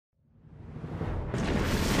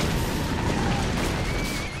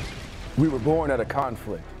We were born at a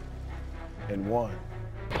conflict and won.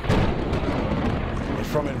 And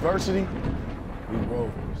from adversity, we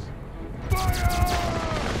rose.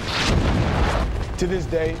 To this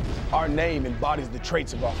day, our name embodies the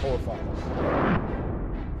traits of our forefathers.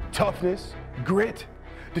 Toughness, grit,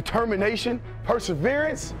 determination,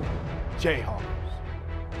 perseverance, Jayhawks.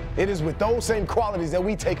 It is with those same qualities that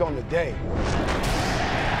we take on the day.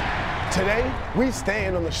 Today, we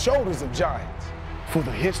stand on the shoulders of giants for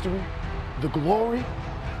the history, the glory,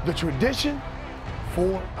 the tradition,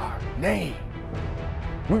 for our name.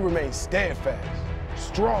 We remain steadfast,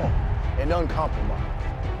 strong, and uncompromised.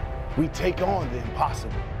 We take on the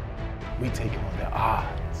impossible. We take on the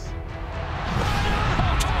odds.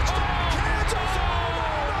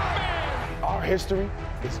 Our history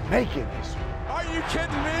is making history. Are you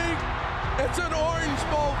kidding me? It's an Orange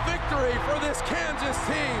Bowl victory for this Kansas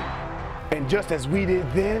team. And just as we did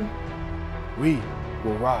then, we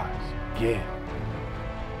will rise again.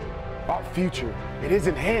 Our future, it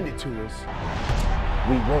isn't handed to us.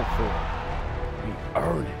 We work for it. We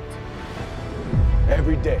earn it.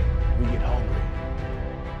 Every day, we get hungry.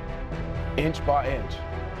 Inch by inch,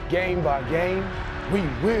 game by game, we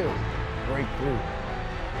will break through.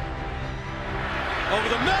 Over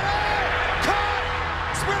the middle,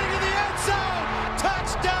 caught, sprinting to the end zone,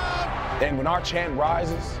 touchdown! And when our chant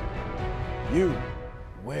rises, you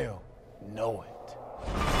will know it.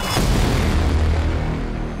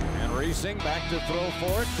 And Reesing back to throw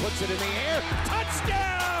for it, puts it in the air,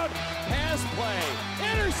 touchdown! Pass play,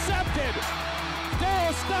 intercepted!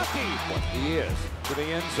 Darryl Stuckey, what he is, to the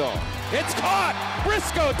end zone. It's caught!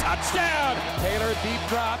 Briscoe, touchdown! Taylor, deep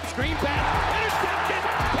drop, screen pass, intercepted!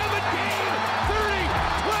 Kevin Gain, 30,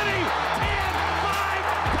 20, 10, 5,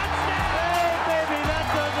 touchdown! Hey, baby, that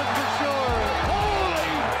does it for sure.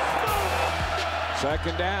 Holy smokes!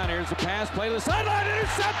 Second down, here's the pass play to the sideline,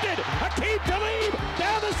 intercepted! Akeem Talib,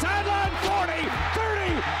 down the sideline, 40,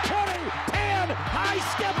 30, 20, 10, high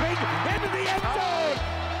stepping into the end zone!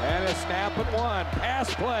 And a snap at one, pass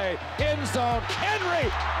play, end zone, Henry!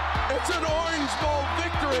 It's an Orange Bowl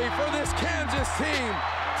victory for this Kansas team.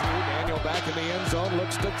 Daniel back in the end zone,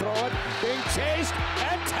 looks to throw it, being chased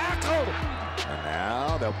and tackled. And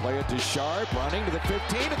now they'll play it to Sharp, running to the 15,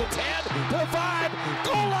 to the 10, to the 5,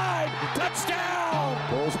 goal line, touchdown!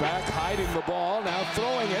 Pulls back, hiding the ball, now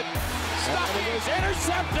throwing it. Stuckey is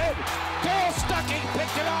intercepted! Darryl Stuckey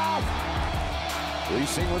picked it off!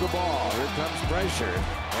 Reesing with the ball, here comes pressure,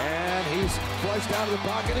 and he's flushed out of the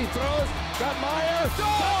pocket, he throws, got Meyer,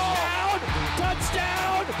 touchdown,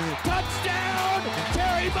 touchdown, touchdown,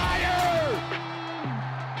 Terry Meyer!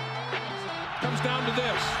 Comes down to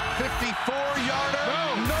this. 54-yarder,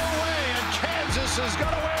 no way, and Kansas is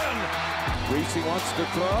gonna win. Reesing wants to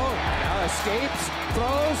throw, now escapes,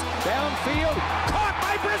 throws, downfield, caught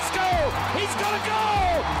by Briscoe, he's gonna go,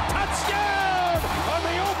 touchdown on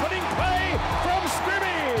the opening play from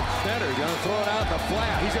scrimmage. Center gonna throw it out the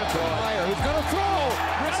flat, he's gonna throw Meyer, who's gonna throw,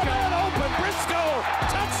 Briscoe open, Briscoe,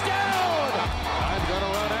 touchdown. Time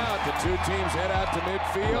gonna run out, the two teams head out to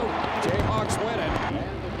midfield, Jayhawks win it.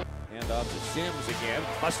 Off to Sims again,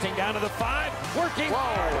 busting down to the 5, working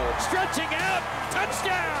hard, stretching out,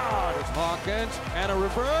 touchdown! It's Hawkins, and a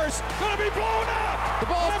reverse, gonna be blown up!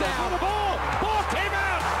 The ball's down! The ball came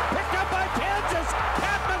out, picked up by Kansas,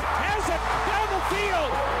 Patman has it, down the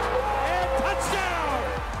field, and touchdown!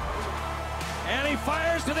 And he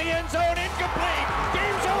fires to the end zone, incomplete,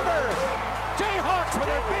 game's over! Jayhawks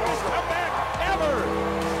with their biggest comeback ever!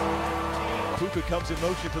 Puka comes in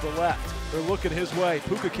motion to the left. They're looking his way.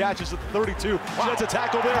 Puka catches at the 32. Gets a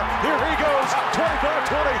tackle there. Here he goes.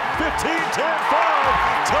 25-20,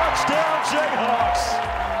 15-10-5. Touchdown Jayhawks.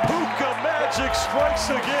 Puka magic strikes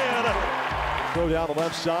again. Throw down the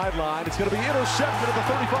left sideline. It's going to be intercepted at the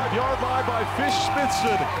 35-yard line by Fish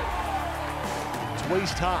Smithson. It's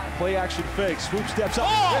waist high. Play action fake. Swoop steps up.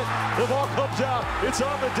 The ball comes out. It's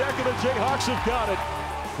on the deck and the Jayhawks have got it.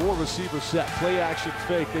 4 receiver set, play action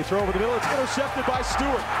fake. They throw over the middle, it's intercepted by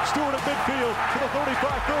Stewart. Stewart at midfield to the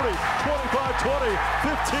 35-30, 25-20,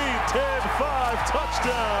 15-10-5,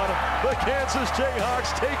 touchdown. The Kansas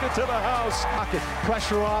Jayhawks take it to the house. Pocket,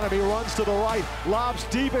 pressure on him, he runs to the right, lobs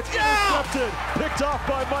deep, it's intercepted. Picked off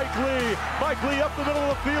by Mike Lee. Mike Lee up the middle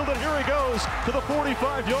of the field, and here he goes to the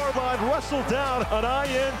 45-yard line, wrestled down, an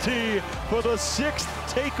INT for the 6th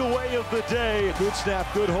takeaway of the day. Good snap,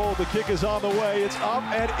 good hold, the kick is on the way, it's up,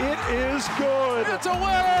 and it is good. It's a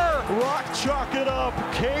winner! Rock chalk it up.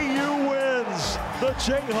 KU wins. The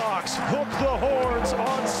Jayhawks hook the horns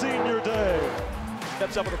on senior day.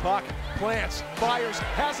 Steps up in the pocket, plants, fires,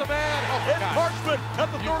 has a man, and Parchman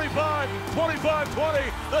at the 35,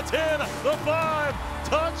 25-20, the 10, the 5,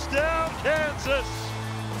 Touchdown, Kansas.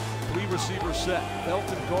 Three receivers set.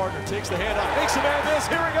 Belton Gardner takes the handout, makes a man miss.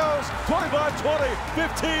 Here he goes. 25-20,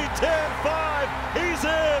 15-10-5. He's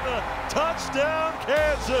in. Touchdown,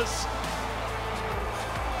 Kansas.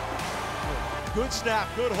 Good snap,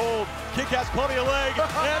 good hold. Kick has plenty of leg,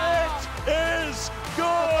 and it is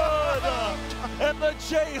good. And the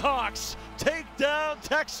Jayhawks take down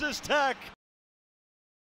Texas Tech.